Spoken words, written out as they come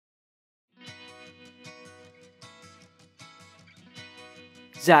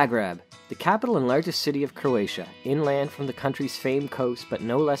Zagreb, the capital and largest city of Croatia, inland from the country's famed coast but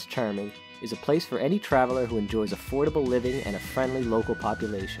no less charming, is a place for any traveler who enjoys affordable living and a friendly local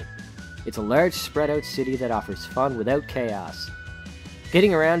population. It's a large, spread-out city that offers fun without chaos.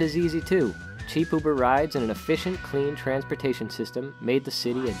 Getting around is easy too. Cheap Uber rides and an efficient, clean transportation system made the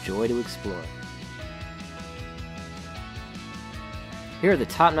city a joy to explore. Here are the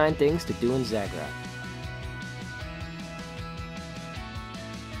top 9 things to do in Zagreb.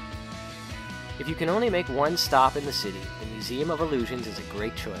 If you can only make one stop in the city, the Museum of Illusions is a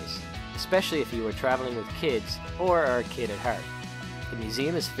great choice, especially if you are traveling with kids or are a kid at heart. The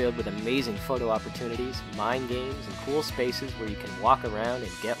museum is filled with amazing photo opportunities, mind games, and cool spaces where you can walk around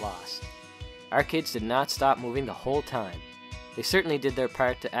and get lost. Our kids did not stop moving the whole time. They certainly did their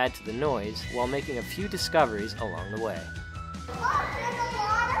part to add to the noise while making a few discoveries along the way. Look, there's a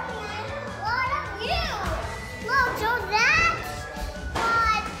lot of you! Look, so that's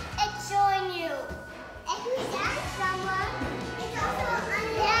what it's showing you. If we ask someone, it's also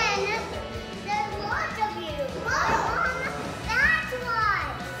then there's lots of you. Mom, that's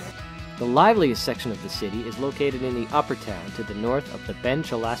why. The liveliest section of the city is located in the upper town to the north of the Ben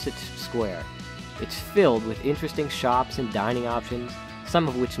Chalasic Square. It's filled with interesting shops and dining options, some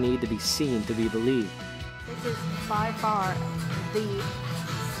of which need to be seen to be believed. This is by far the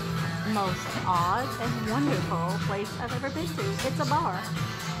most odd and wonderful place I've ever been to. It's a bar.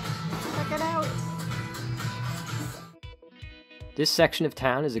 Check it out. This section of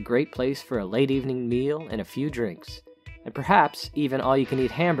town is a great place for a late evening meal and a few drinks, and perhaps even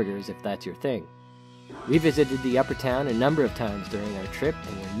all-you-can-eat hamburgers if that's your thing. We visited the upper town a number of times during our trip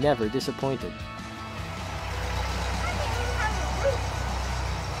and were never disappointed.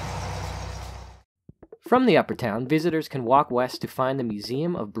 From the upper town, visitors can walk west to find the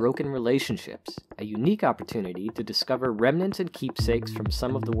Museum of Broken Relationships, a unique opportunity to discover remnants and keepsakes from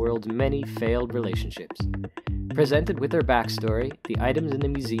some of the world's many failed relationships. Presented with their backstory, the items in the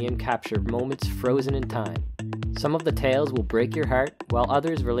museum capture moments frozen in time. Some of the tales will break your heart, while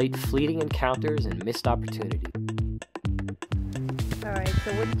others relate fleeting encounters and missed opportunity. Alright,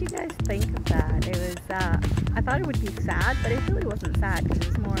 so what did you guys think of that? It was, I thought it would be sad, but it really wasn't sad because it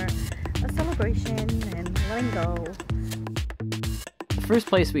was more a celebration and letting go. The first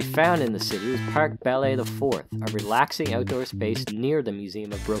place we found in the city was Park Ballet IV, a relaxing outdoor space near the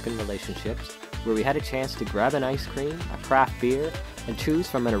Museum of Broken Relationships, where we had a chance to grab an ice cream, a craft beer, and choose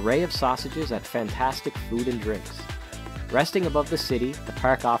from an array of sausages at fantastic food and drinks. Resting above the city, the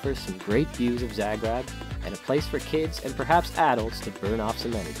park offers some great views of Zagreb and a place for kids and perhaps adults to burn off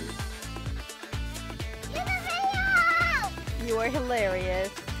some energy. You are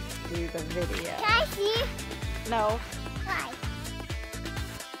hilarious. Do the video. Can I see? No. Why?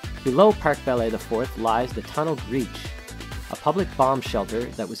 Below Park Ballet IV lies the Tunnel Breach, a public bomb shelter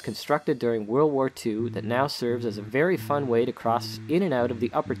that was constructed during World War II that now serves as a very fun way to cross in and out of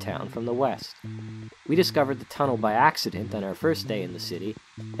the upper town from the west. We discovered the tunnel by accident on our first day in the city,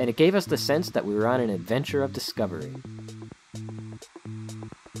 and it gave us the sense that we were on an adventure of discovery.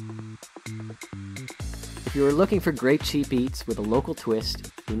 If you are looking for great cheap eats with a local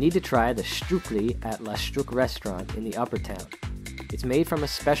twist, you need to try the Strukli at La Struk restaurant in the upper town. It's made from a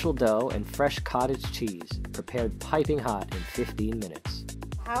special dough and fresh cottage cheese, prepared piping hot in 15 minutes.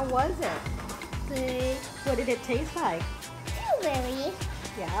 How was it? Good. What did it taste like? Blueberry.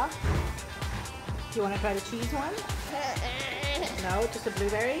 Yeah? Do you want to try the cheese one? No, just a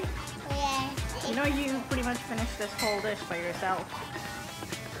blueberry? Yeah. You know you pretty much finished this whole dish by yourself.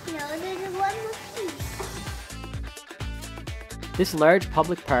 No, there's one more piece. This large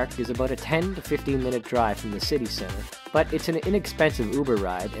public park is about a 10 to 15 minute drive from the city center, but it's an inexpensive Uber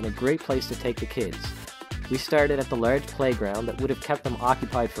ride and a great place to take the kids. We started at the large playground that would have kept them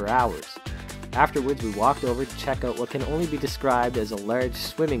occupied for hours. Afterwards, we walked over to check out what can only be described as a large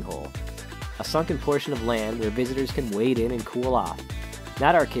swimming hole, a sunken portion of land where visitors can wade in and cool off.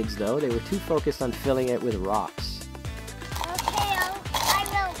 Not our kids though, they were too focused on filling it with rocks. Okay, I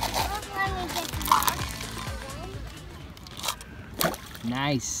will. Let me get the box.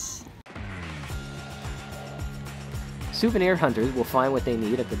 Nice! Souvenir hunters will find what they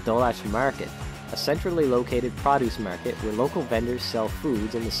need at the Dolac Market, a centrally located produce market where local vendors sell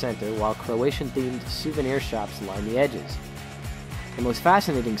foods in the center while Croatian-themed souvenir shops line the edges. The most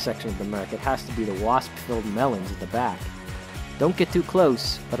fascinating section of the market has to be the wasp-filled melons at the back. Don't get too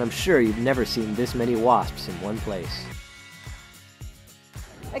close, but I'm sure you've never seen this many wasps in one place.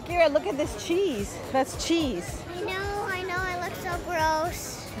 Akira, look at this cheese. That's cheese. I know, it looks so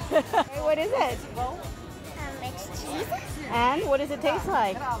gross. Hey, what is it? It's cheese. And what does it taste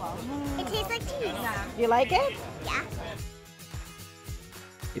like? It tastes like cheese. You like it? Yeah.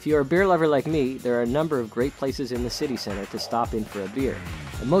 If you're a beer lover like me, there are a number of great places in the city center to stop in for a beer,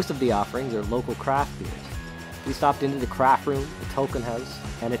 and most of the offerings are local craft beers. We stopped into the Craft Room, the Token House,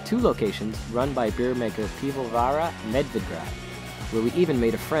 and at 2 locations run by beer maker Pivovara Medvedgrad, where we even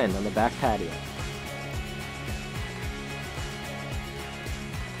made a friend on the back patio.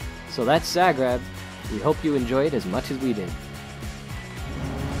 So that's Zagreb. We hope you enjoyed as much as we did.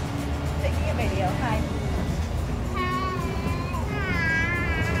 Taking a video. Hi.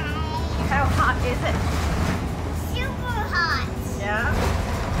 How hot is it? Super hot. Yeah.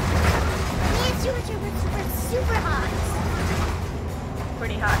 It's super, super, super, super hot.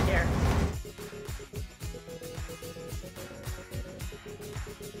 Pretty hot here.